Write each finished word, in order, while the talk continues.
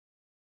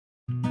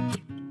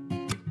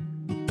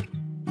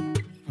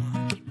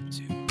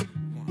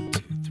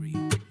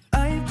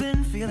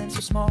feeling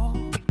so small.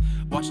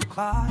 Watch the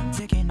clock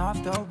ticking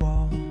off the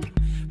wall.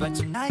 But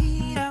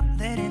tonight I'm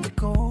letting it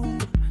go.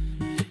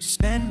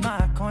 Spend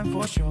my coin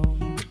for sure.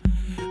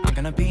 I'm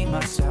gonna be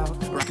myself,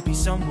 or I could be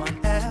someone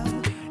else.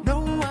 No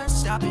one's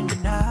stopping me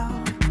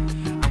now.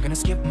 I'm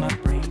gonna skip my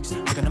breaks,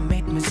 I'm gonna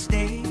make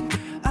mistakes.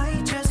 I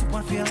just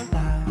wanna feel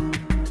alive.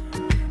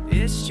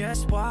 It's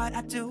just what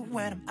I do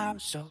when I'm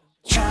out, so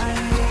try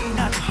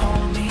not to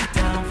hold me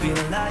down. Feel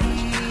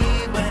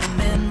alive when I'm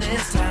in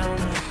this town.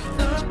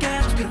 Look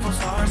at those beautiful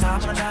stars. I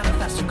wanna drive a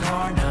faster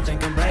car. Nothing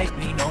can break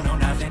me, no, no,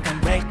 nothing can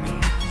break me.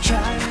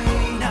 Try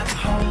not to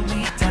hold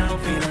me down.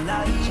 Feel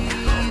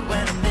alive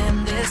when I'm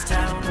in this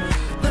town.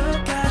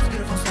 Look at those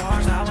beautiful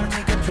stars. I wanna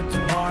take a trip to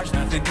Mars.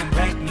 Nothing can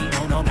break me,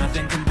 no, no,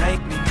 nothing can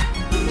break me.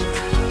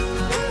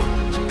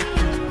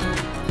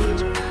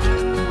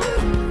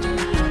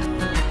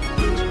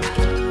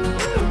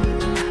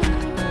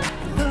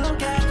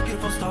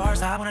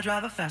 I wanna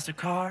drive a faster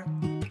car.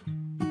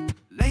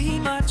 Lay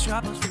my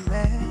troubles to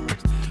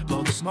rest.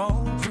 Blow the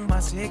smoke through my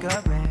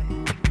cigarette.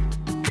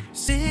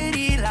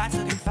 City lights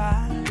looking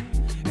fine,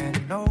 and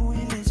I know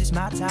it is just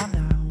my time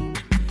now.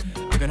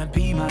 I'm gonna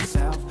be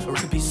myself, or it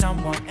could be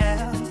someone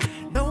else.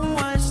 No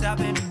one's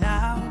stopping me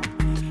now.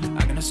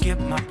 I'm gonna skip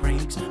my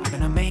breaks, I'm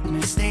gonna make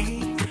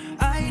mistakes.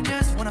 I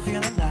just wanna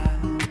feel alive.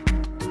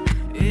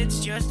 It's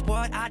just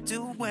what I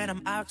do when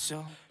I'm out,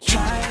 so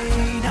try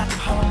not to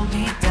hold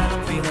me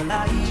down. Feel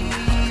alive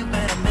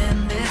when I'm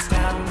in this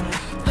town.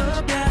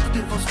 Look at the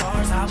beautiful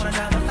stars. I wanna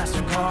drive a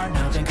faster car.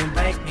 Nothing can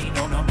break me,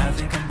 no, no,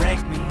 nothing can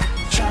break me.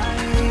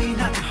 Try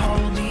not to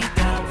hold me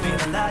down.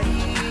 Feel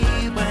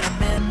alive when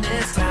I'm in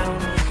this town.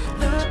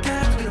 Look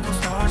at the beautiful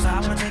stars. I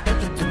wanna take a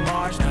trip to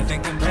Mars.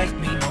 Nothing can break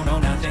me, no, no,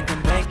 nothing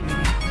can break me.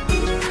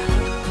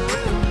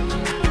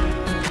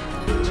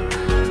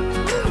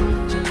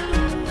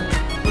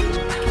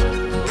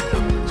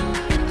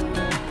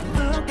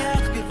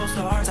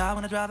 I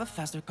wanna drive a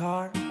faster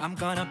car. I'm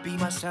gonna be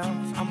myself,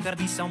 I'm gonna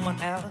be someone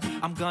else.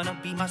 I'm gonna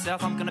be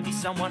myself, I'm gonna be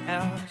someone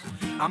else.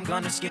 I'm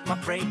gonna skip my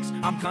breaks,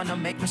 I'm gonna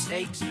make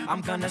mistakes.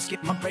 I'm gonna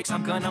skip my breaks,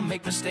 I'm gonna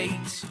make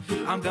mistakes.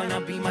 I'm gonna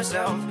be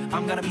myself,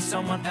 I'm gonna be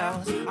someone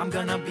else. I'm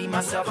gonna be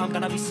myself, I'm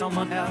gonna be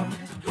someone else.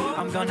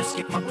 I'm gonna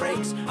skip my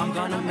breaks, I'm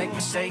gonna make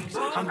mistakes.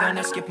 I'm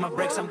gonna skip my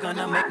breaks, I'm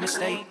gonna make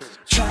mistakes.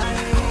 Try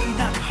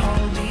not to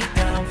hold me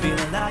down. Feel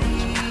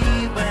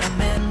alive when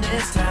I'm in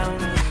this town.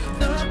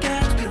 Look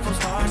at those beautiful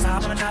stars. I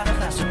wanna drive a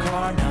faster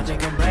car. Nothing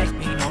can break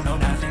me, no, no,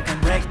 nothing can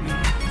break me.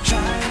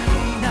 Try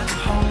not to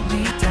hold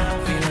me down.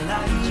 Feel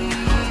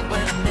alive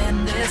when I'm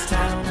in this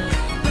town.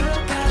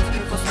 Look at those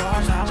beautiful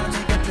stars. I wanna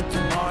take a trip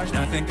to Mars.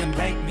 Nothing can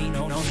break me,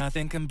 no, no,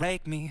 nothing can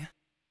break me.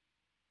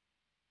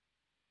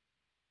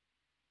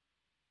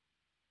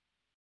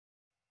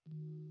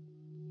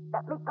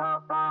 Let me go,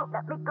 go,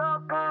 let me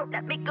go, go,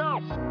 let me go.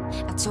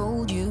 I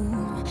told you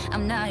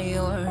I'm not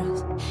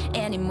yours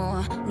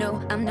anymore.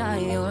 No, I'm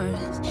not yours.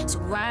 So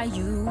why are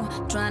you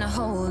trying to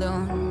hold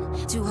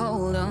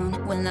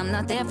on when I'm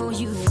not there for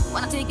you?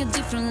 Wanna take a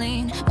different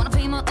lane, wanna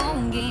play my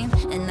own game,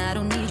 and I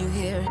don't need you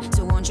here.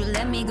 So won't you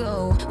let me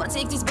go? Wanna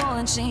take this ball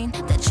and chain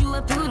that you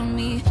have put on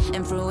me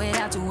and throw it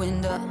out the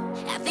window.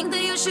 I think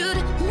that you should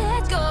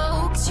let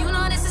go, 'cause you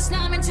know this is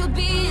not meant to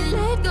be.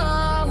 Let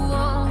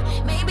go.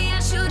 Maybe I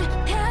should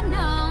have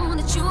known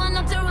that you are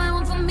not the right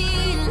one for me.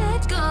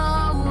 Let go.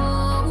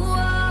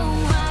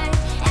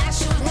 I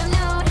should have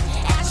known,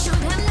 I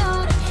should have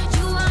known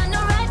you are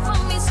not right for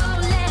me. So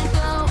let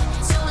go,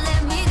 so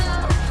let me go,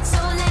 so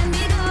let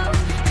me go.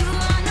 You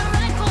are not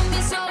right for me,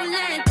 so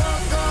let go,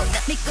 go.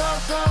 Let me go,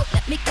 go,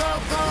 let me go,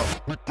 go.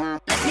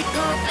 Let me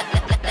go,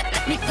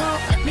 let me go,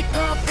 let me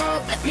go, go.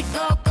 Let me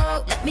go, go,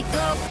 let me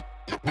go,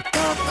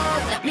 go, go.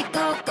 Let me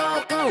go, go,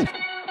 go.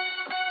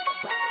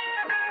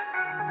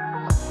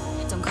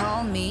 Don't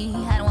call me,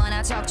 I don't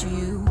wanna talk to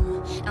you.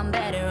 I'm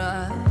better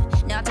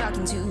off not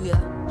talking to you.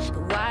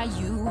 But why are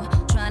you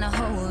trying to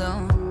hold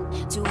on,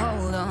 to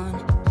hold on,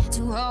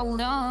 to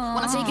hold on?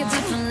 Wanna take a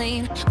different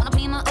lane, wanna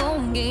play my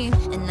own game,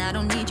 and I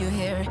don't need you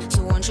here,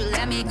 so won't you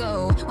let me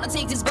go? Wanna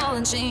take this ball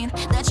and chain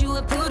that you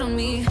have put on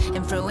me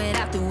and throw it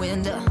out the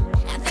window.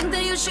 I think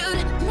that you should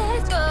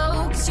let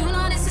go, 'cause you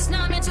know this is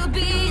not meant to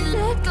be.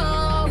 Let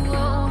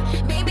go.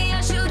 Maybe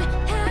I should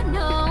have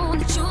known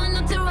that you are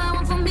not the right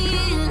one for me.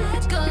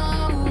 Let go.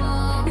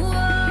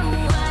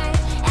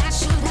 I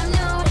should have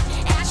known,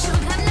 I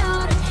should have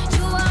known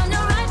you are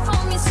not right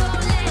for me. So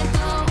let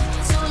go,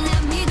 so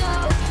let me go,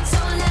 so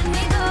let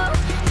me go.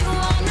 You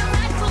are not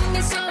right for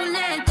me, so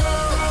let go.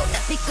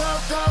 Let me go,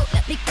 go,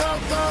 let me go,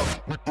 go.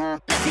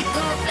 Let me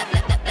go,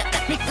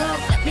 let me go,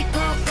 let me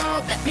go, go.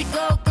 Let me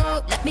go, go,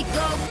 let me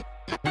go,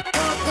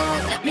 go, go.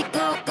 Let me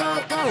go, go,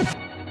 go.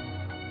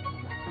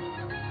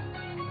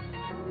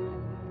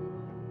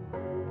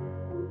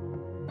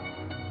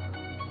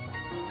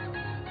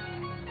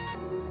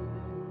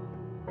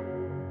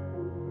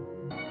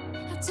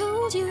 I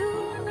told you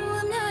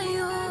I'm not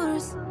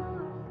yours.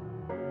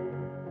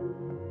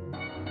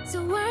 So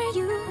why are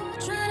you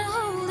trying to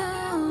hold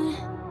on?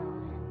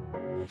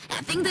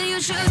 I think that you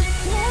should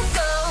let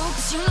go,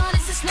 'cause you know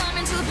this is not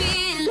meant to be.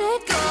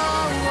 Let go.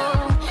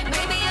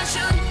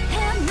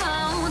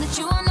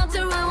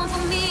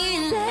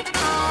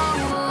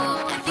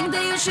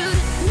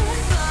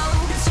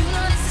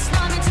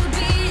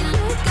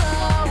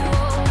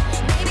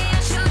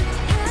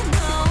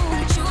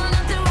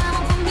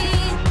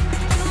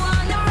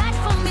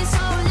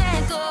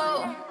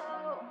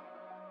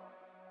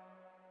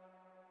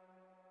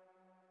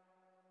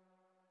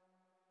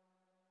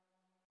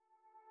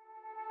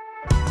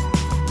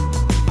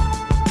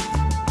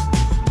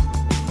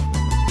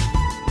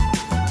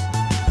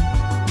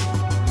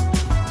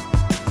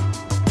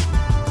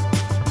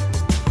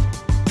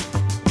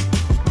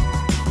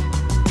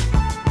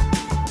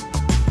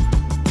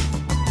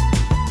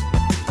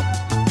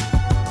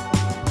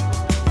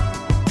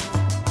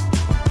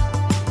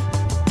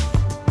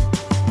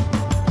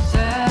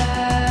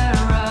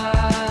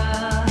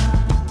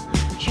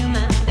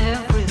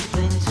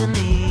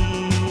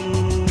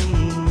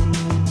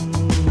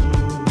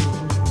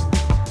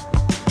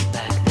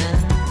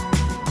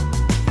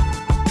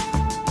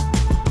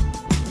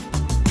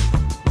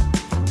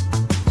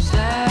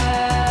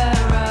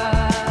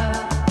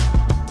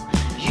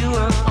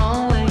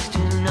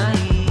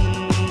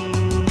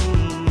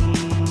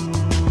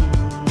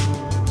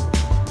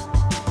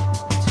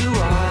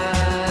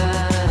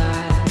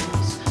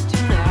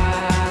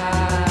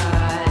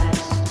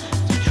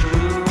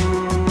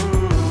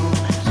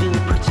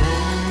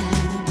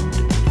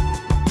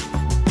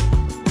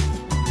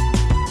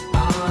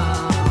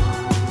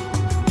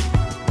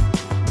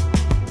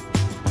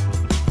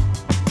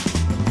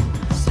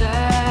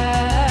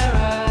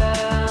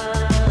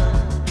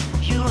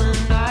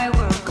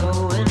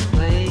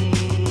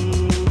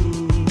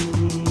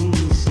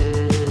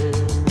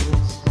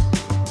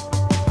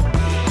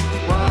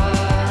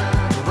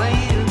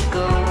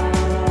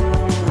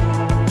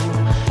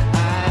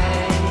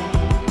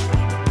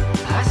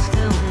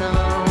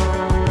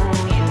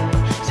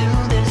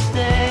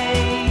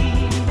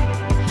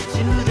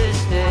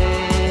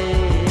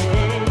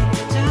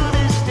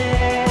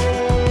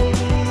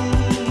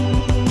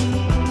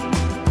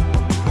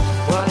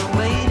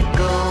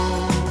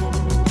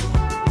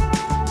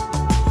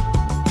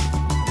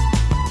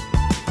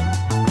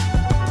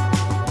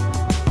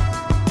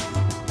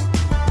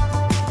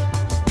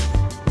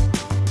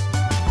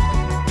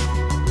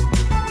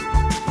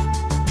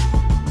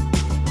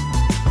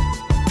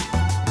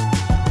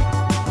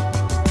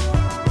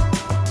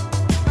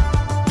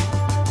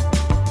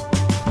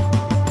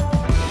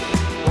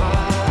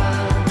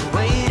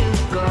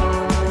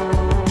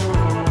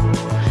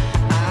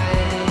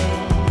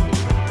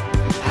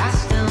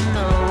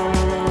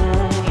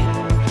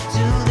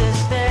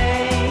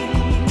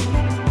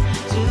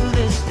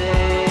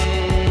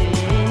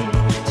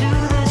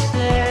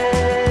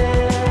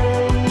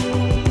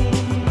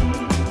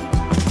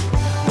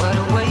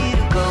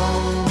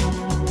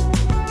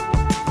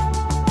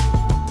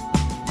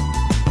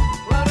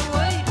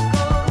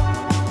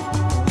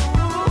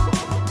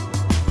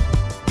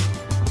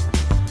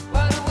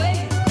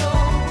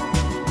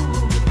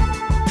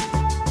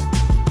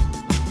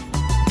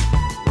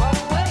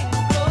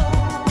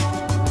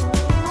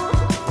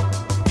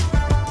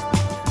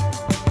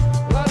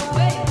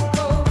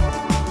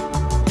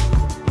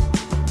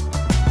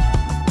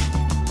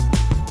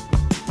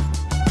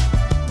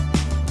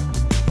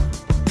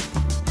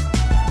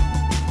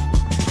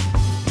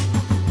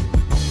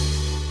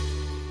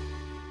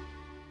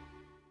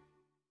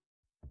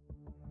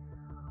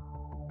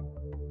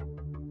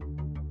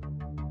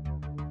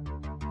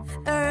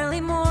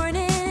 early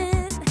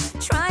morning,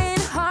 trying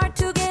hard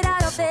to get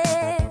out of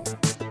bed.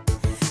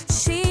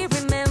 She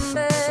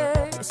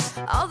remembers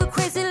all the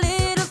crazy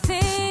little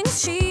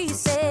things she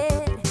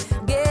said.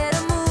 Get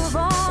a move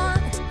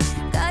on,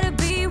 gotta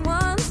be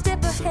one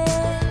step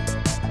ahead.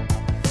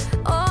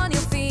 On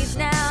your feet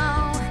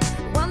now,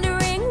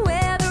 wondering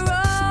where the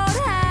road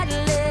had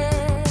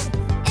led.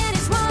 And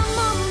it's one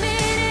more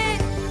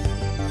minute,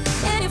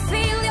 and you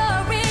feel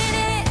you're in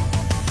it,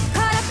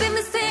 caught up in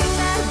this thing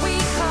that we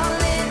call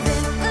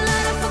living. A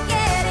lot of forgetting.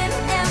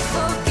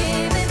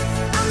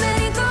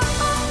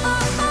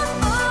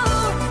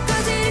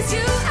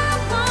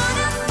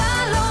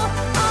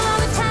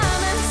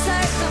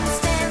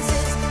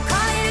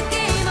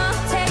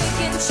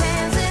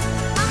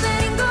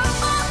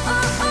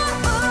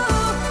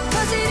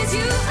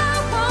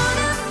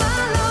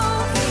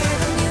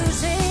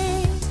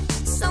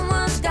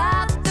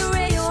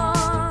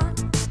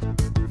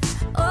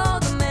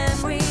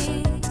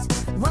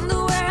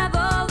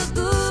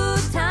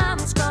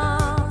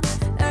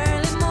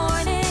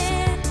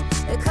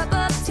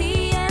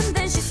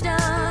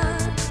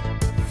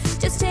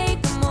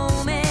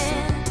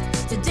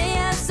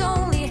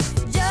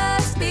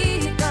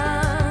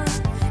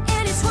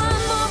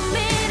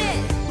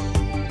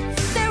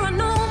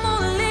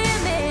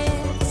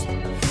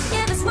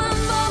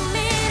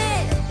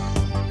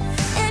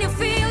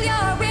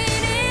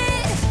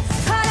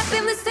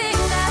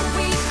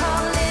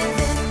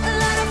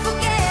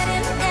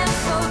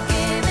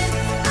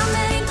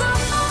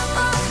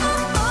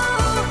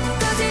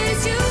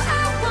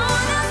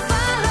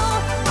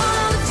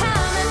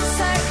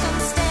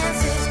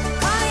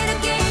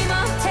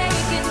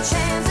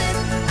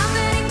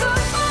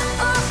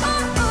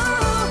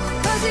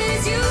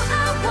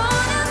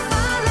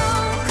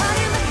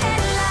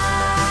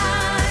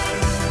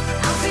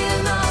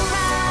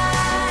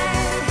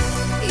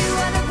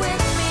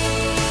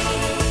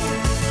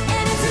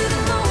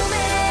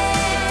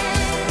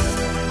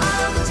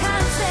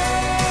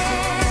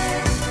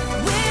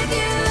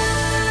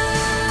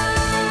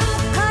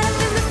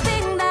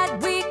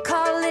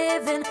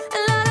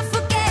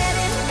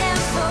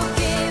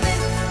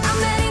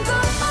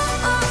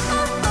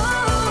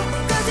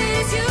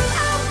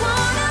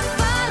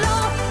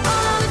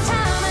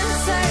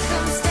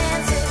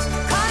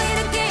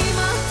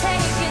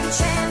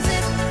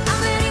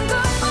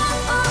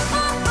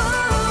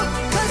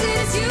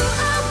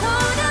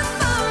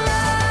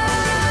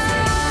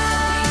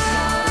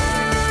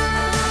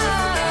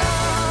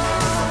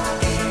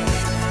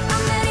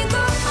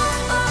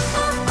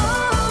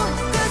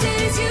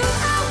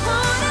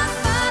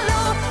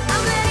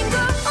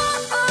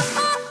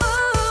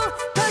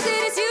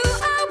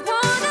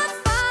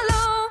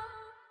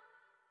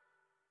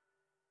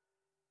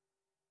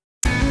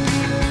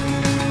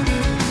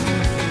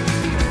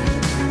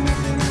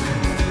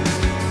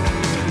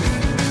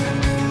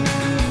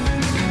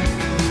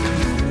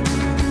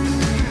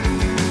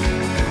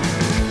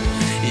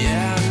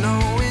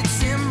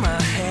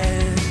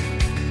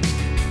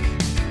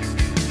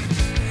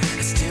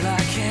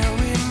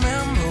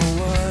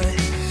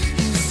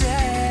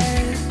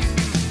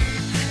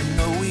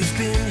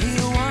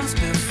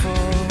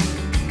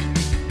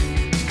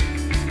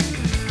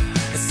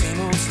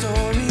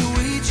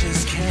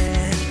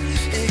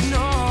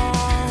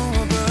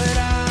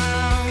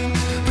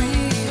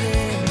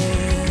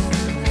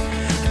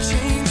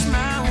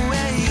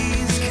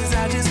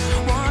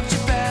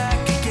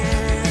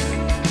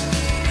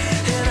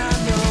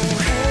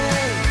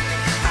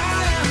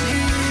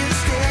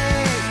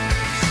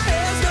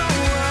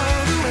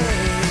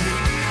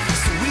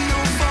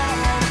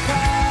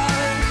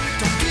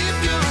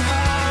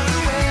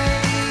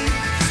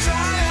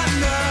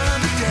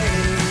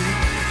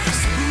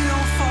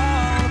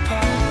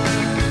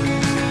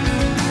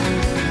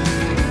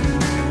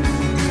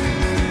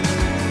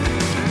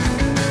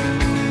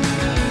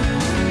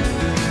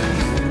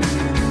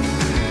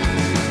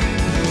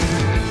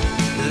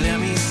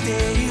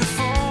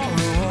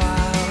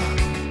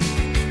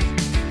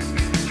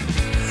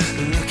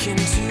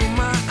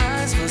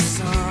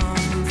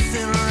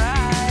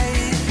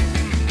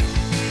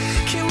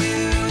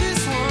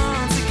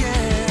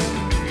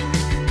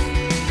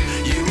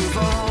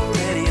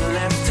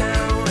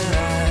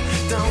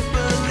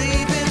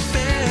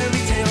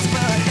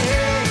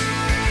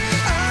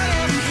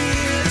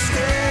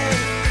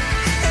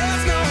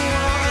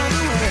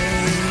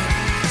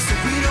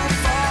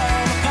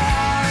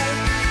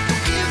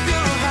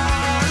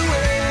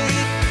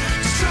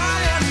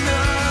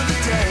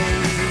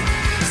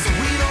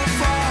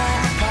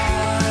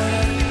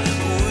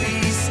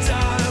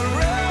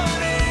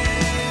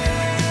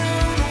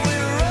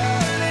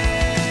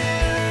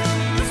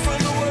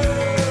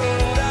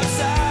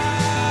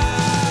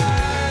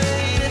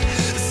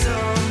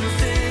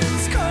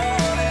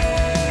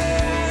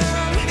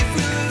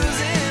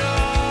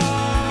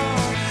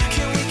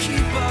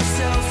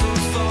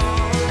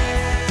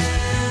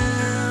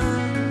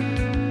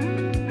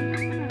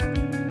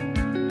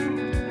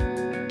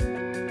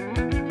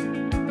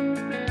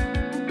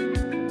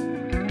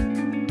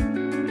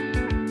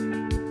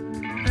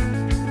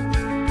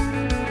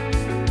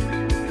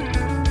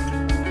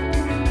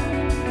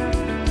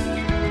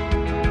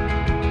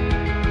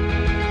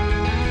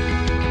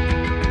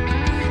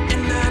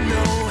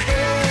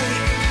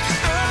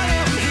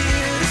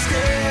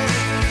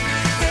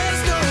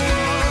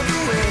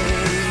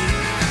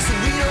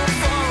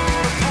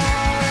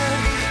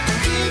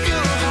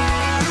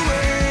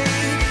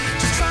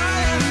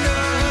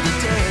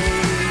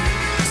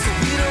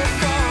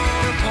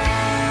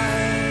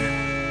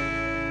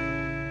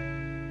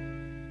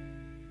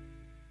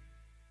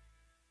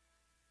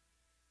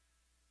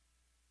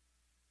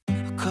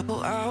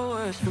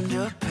 was from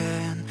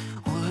Japan,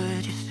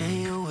 would you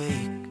stay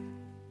awake?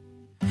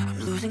 I'm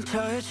losing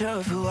touch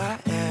of who I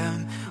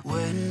am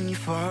when you're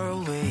far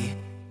away.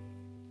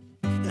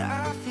 And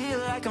I feel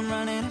like I'm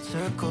running in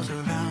circles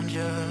around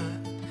you.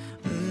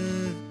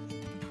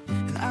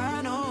 And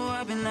I know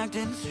I've been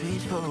acting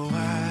strange for a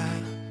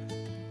while,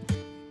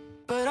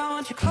 but I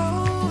want you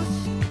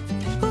close,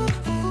 ooh,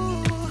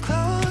 ooh,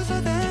 closer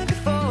than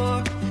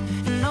before.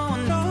 And no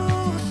one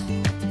knows,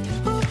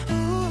 ooh,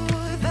 ooh,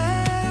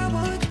 that I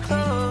want you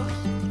close.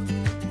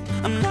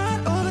 I'm not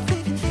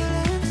overthinking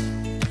feelings,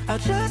 I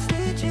just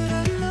need you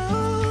to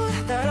know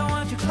that I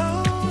want you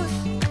close,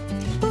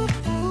 ooh,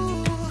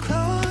 ooh,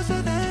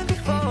 closer than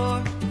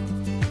before.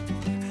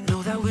 I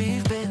know that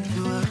we've been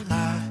through a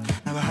lot,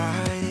 now we're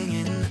hiding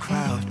in the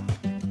crowd.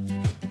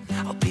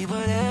 I'll be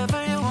whatever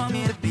you want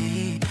me to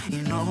be,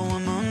 you know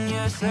I'm on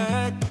your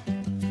side.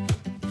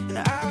 And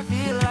I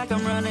feel like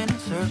I'm running in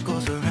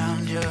circles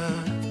around you.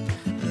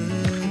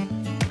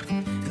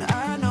 And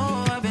I know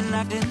I've been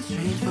acting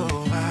strange for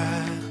a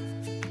while,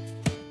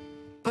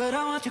 but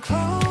I want you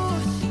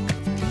close,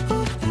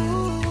 ooh,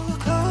 ooh,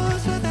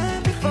 closer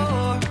than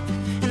before.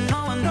 And no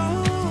one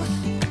knows,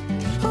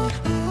 ooh,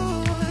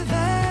 ooh,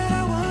 that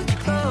I want you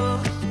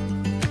close.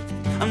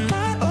 I'm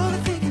not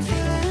overthinking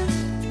feelings,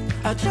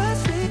 I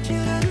just need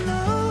you to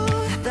know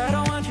that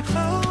I want you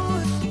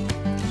close,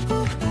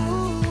 ooh,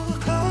 ooh,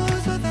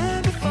 closer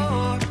than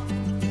before.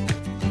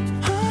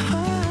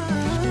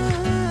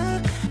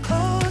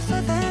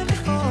 Closer than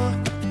before.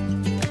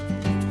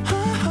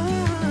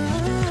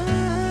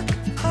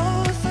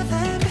 Closer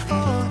than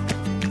before.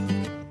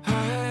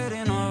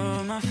 Hiding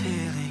all my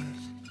feelings,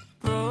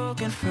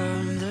 broken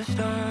from the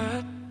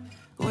start.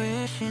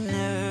 Wish you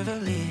never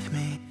leave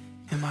me.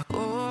 Am I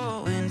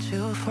going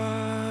too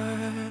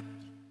far?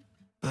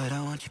 But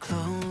I want you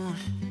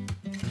close,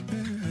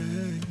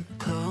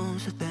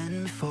 closer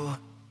than before.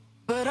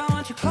 But I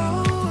want you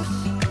close,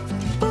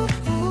 ooh,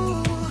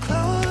 ooh,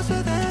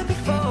 closer than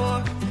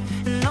before.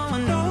 And no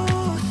one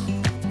knows,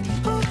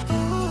 ooh,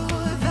 ooh,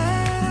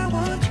 that I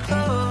want you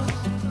close.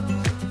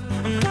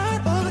 I'm not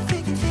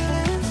overthinking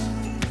feelings,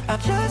 I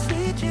just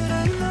need you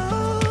to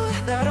know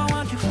that I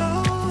want you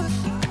close,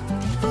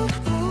 ooh,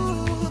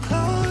 ooh,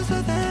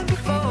 closer than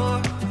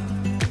before.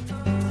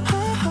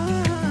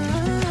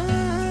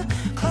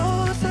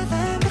 Closer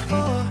than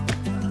before.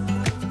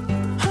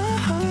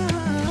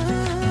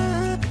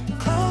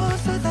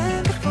 Closer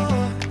than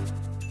before.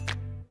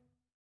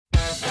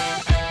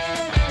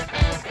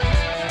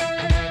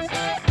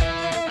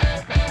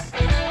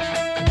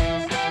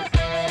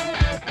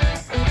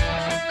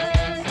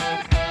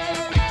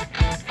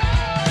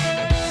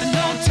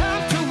 No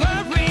time to worry.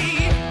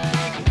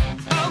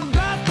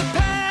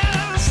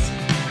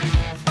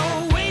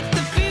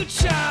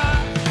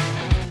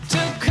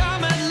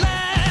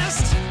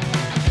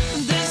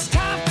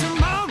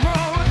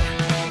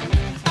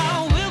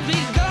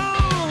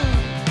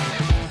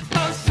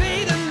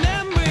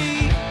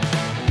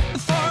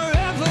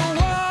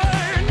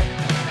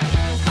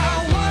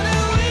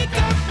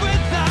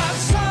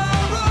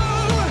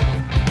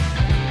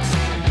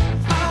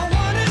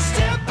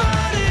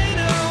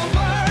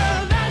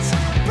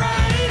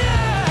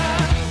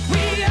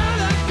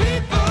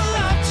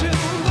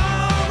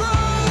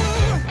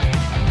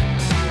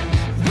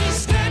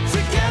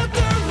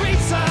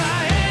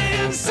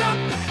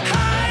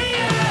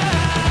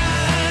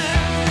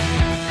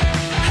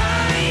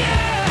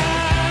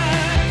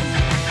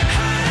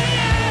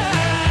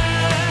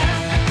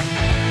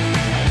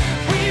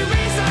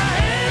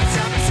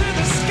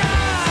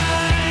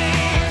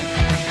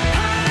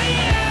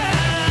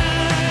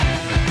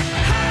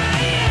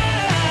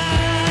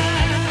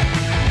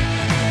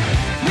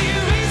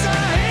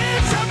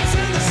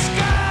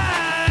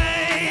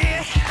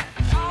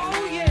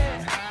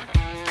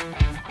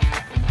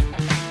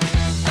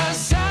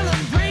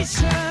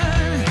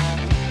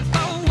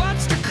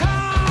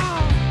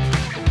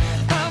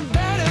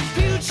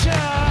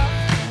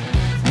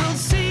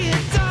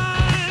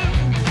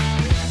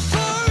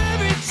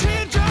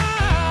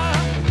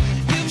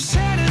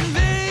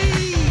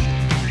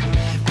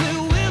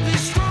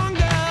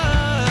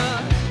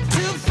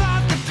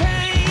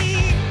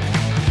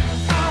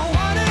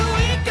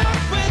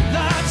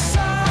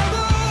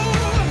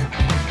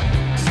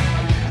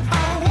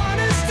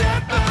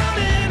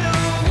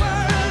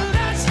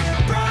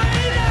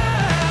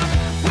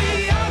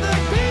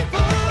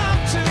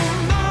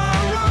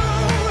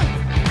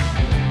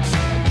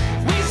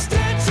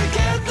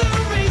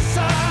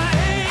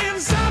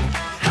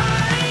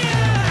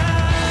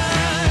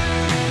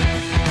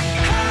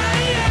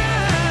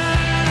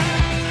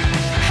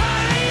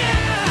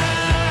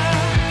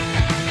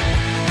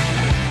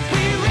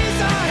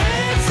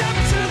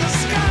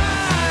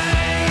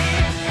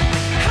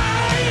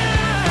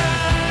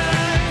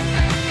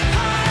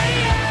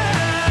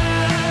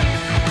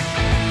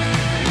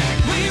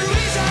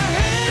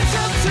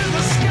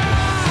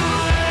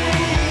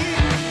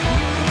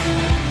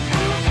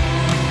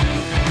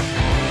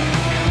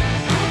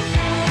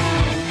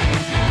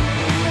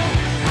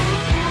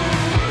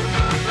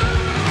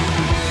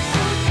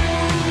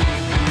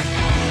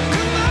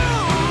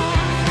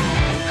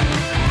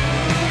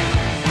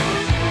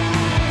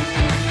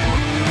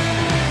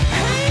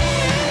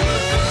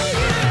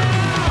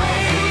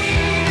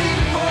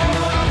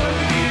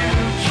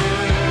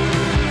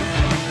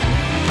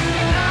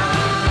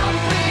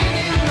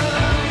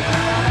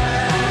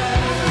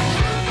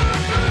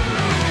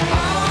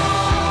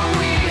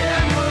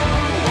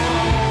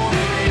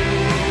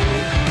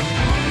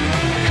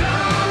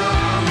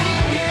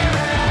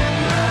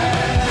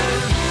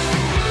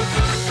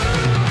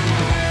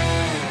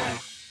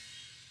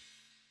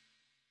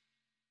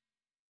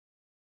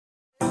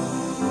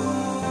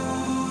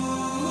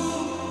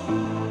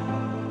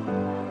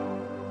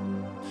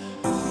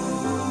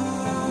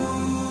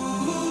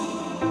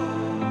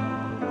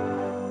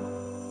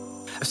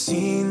 I've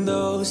seen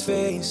those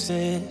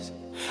faces,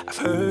 I've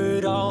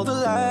heard all the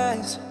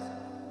lies,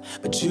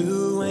 but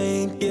you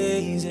ain't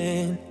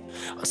gazing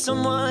on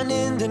someone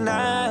in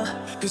denial.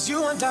 Cause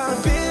you want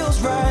dollar bills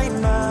right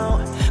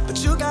now,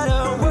 but you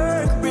gotta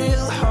work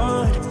real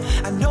hard.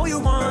 I know you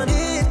want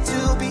it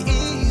to be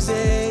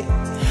easy,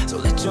 so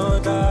let your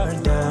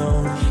guard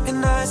down.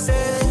 And I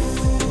said,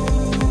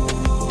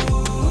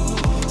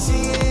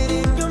 see it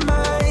in your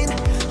mind,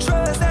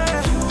 trust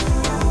that,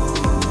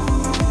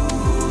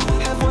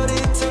 have what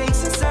it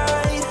takes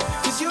inside,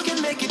 cause you can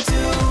make it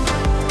too.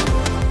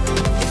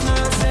 If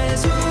not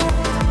says who,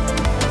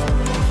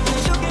 yeah,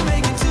 you can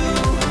make it too.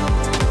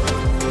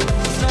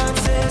 If not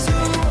says who,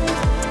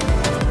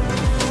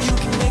 you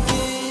can make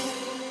it.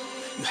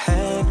 You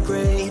had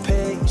great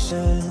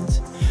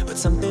patience, but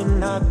something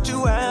knocked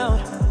you out.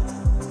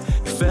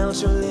 You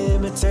felt your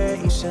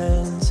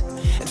limitations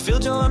and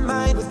filled your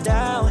mind with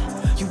doubt.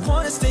 You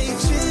wanna stay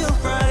chill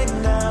right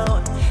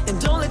now, and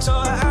don't let your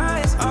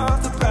eyes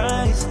off the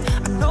prize.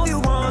 I know you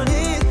want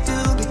it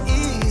to be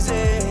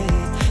easy,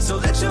 so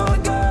let your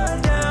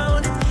guard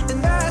down.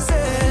 And I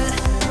said,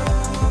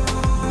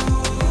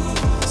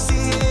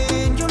 see it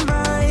in your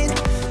mind,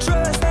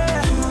 trust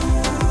that,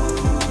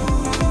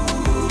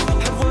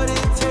 have what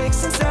it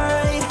takes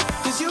inside,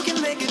 cause you can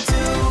make it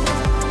too.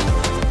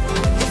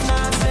 If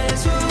not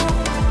says who,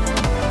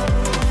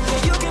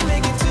 yeah, you can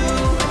make it too.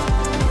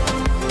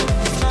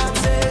 If not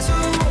says who,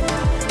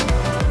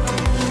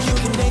 you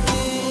can make it.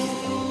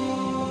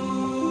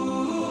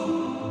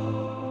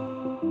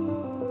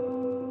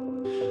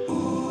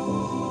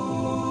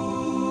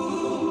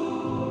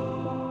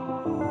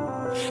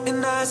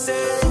 And I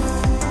said,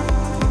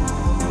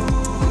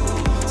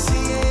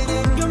 see it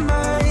in your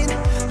mind,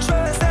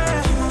 trust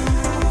that,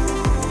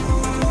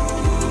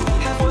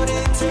 have what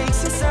it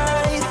takes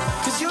inside,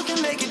 cause you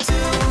can make it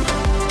too.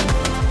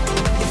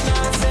 If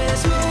not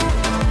says who,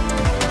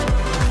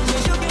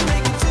 yeah, you can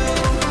make it too.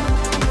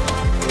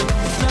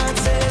 If not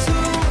says who,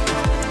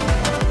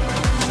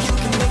 you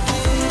can make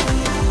it.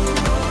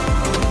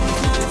 If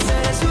not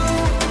says who,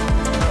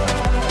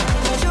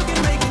 yeah, you can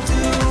make it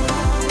too.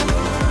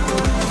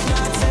 If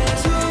not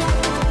says who,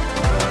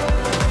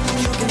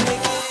 you can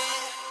make it.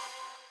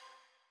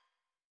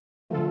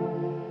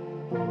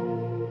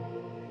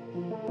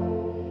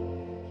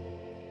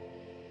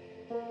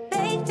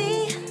 Baby,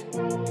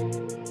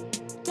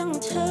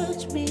 don't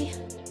touch me.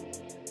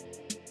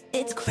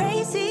 It's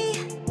crazy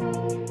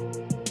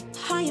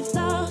how you've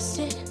lost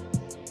it.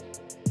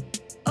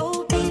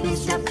 Oh, baby,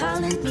 stop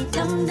calling me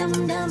dumb,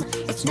 dumb, dumb.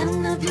 It's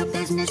none of your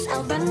business.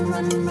 I'll run,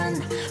 run,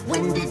 run.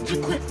 When did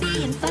you quit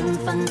being fun,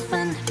 fun,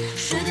 fun?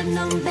 Should've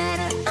known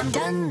better. I'm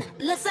done.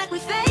 Looks like we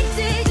faked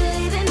it,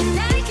 leaving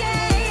naked.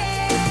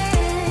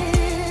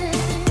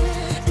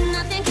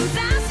 Nothing came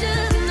faster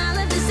than all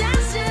of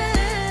disaster.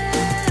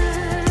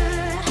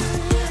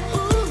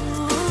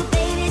 Ooh,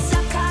 baby,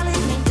 stop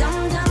calling me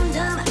dumb, dumb,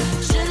 dumb.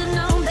 Should've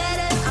known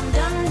better. I'm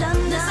done,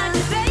 done, done. Looks like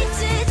we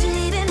faked it,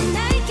 leaving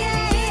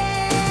naked.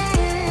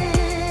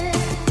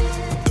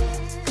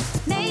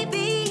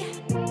 Maybe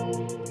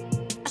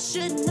I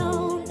should've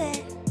known that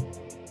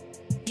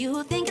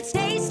you think it's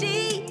tasty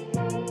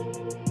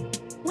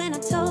when I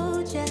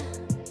told ya.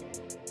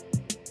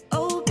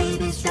 Oh,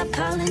 baby, stop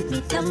calling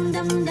me dumb,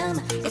 dumb, dumb.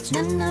 It's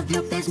none of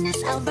your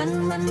business. I'll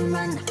run, run,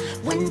 run.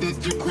 When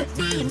did you quit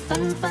being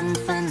fun, fun,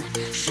 fun?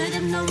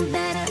 Should've known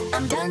better.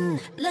 I'm done.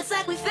 Looks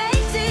like we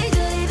faked it,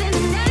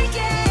 leaving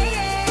naked.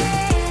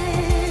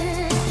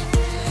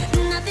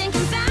 Nothing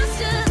came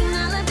faster than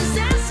all of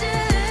disaster.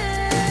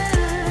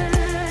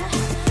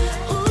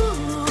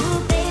 Ooh,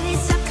 baby,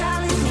 stop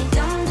calling me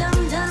dumb,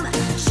 dumb, dumb.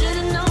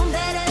 Should've known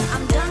better.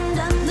 I'm done,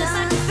 done, done. Looks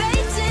like we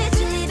faked it,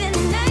 leaving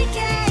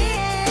naked.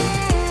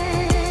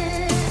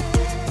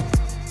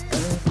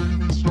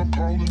 Stop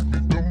calling me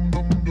dumb,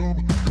 dumb, dumb.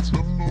 It's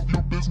none of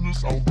your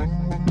business. I'll run,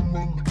 run,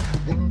 run.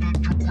 When did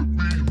you quit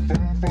being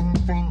fun, fun,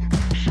 fun?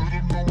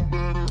 Should've known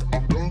better.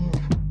 I'm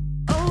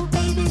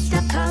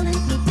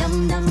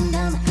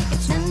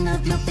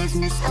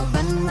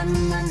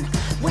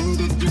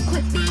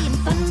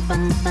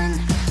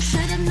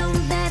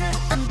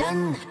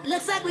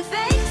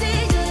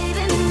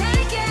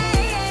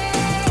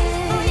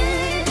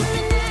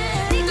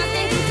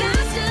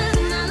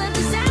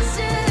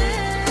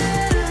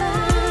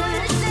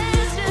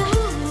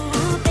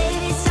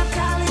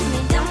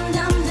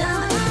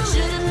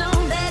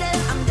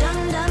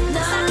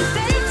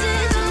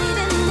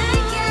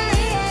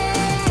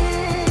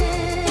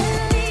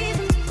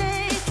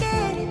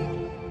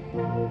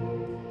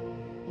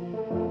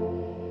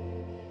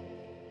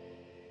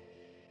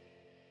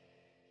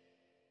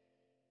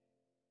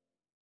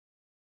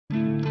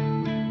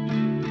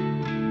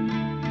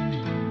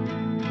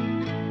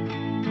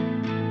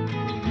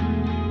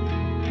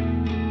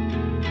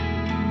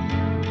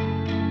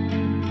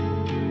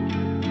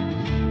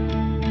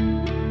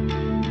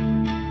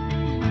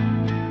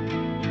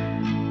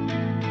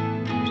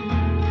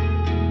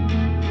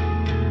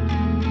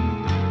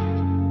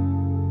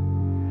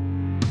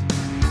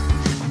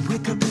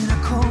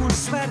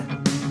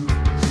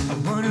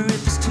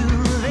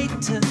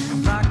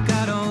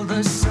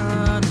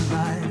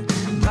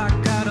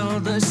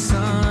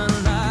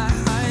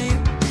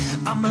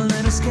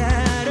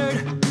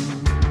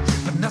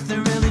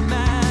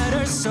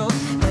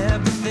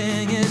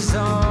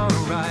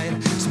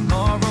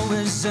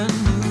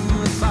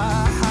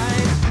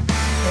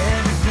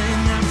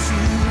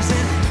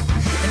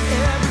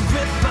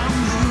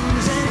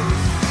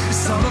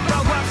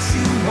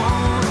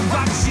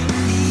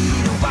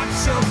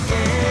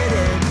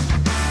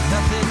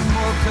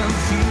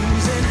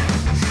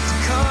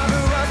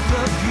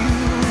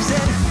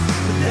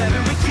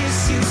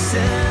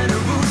said, or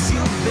rules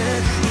you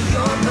bet in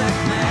your black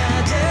magic.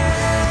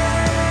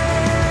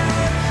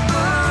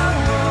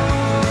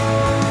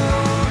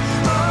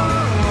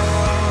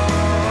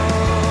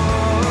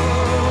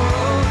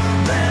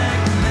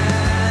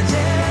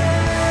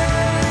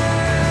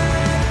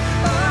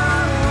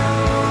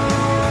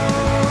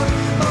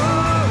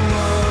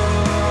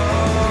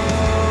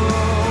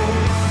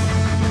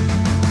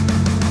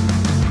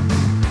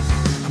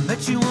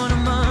 You on a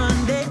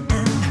Monday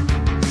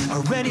and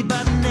already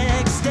by the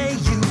next day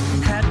you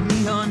had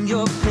me on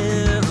your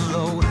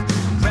pillow,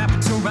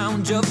 wrapped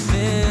around your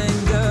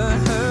finger.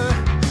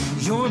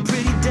 You're a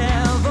pretty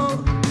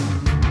devil,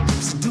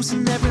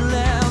 seducing every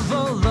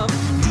level of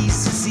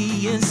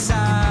decency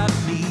inside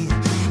me,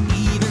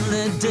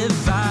 evenly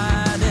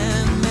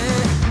dividing me.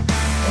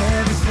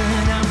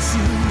 Everything I'm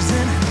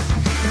choosing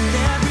and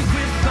every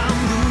grip I'm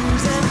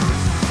losing,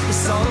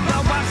 it's all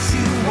about what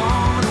you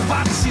want or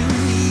what you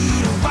need.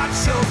 What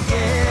you're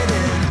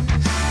getting,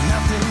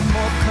 nothing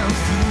more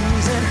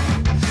confusing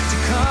to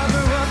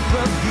cover up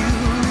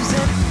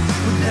abusing.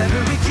 With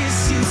every kiss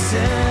you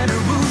said, or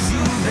rules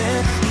you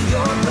read in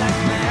your black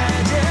magic.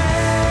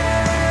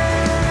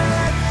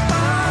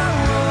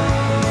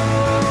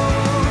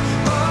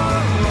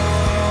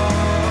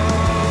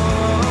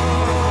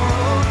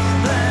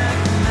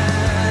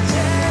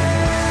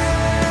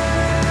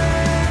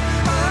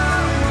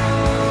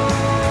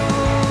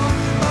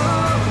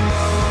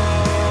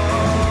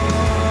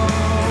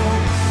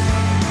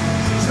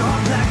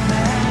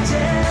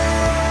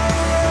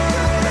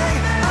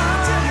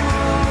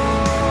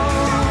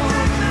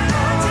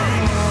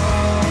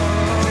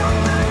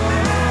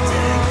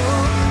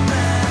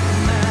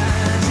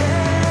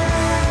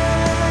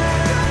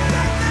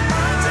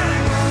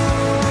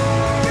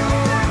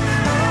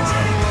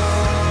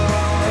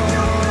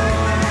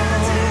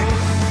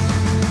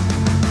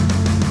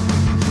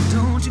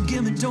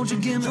 Don't you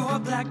give me your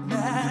black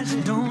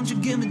magic? Don't you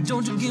give me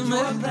your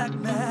black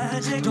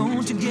magic?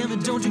 Don't you give me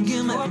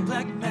your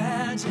black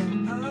magic?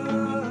 Don't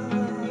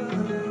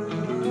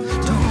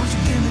you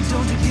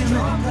give me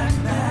your black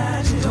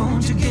magic?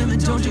 Don't you give me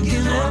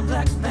your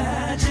black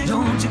magic?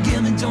 Don't you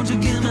give me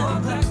your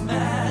black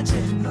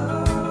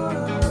magic?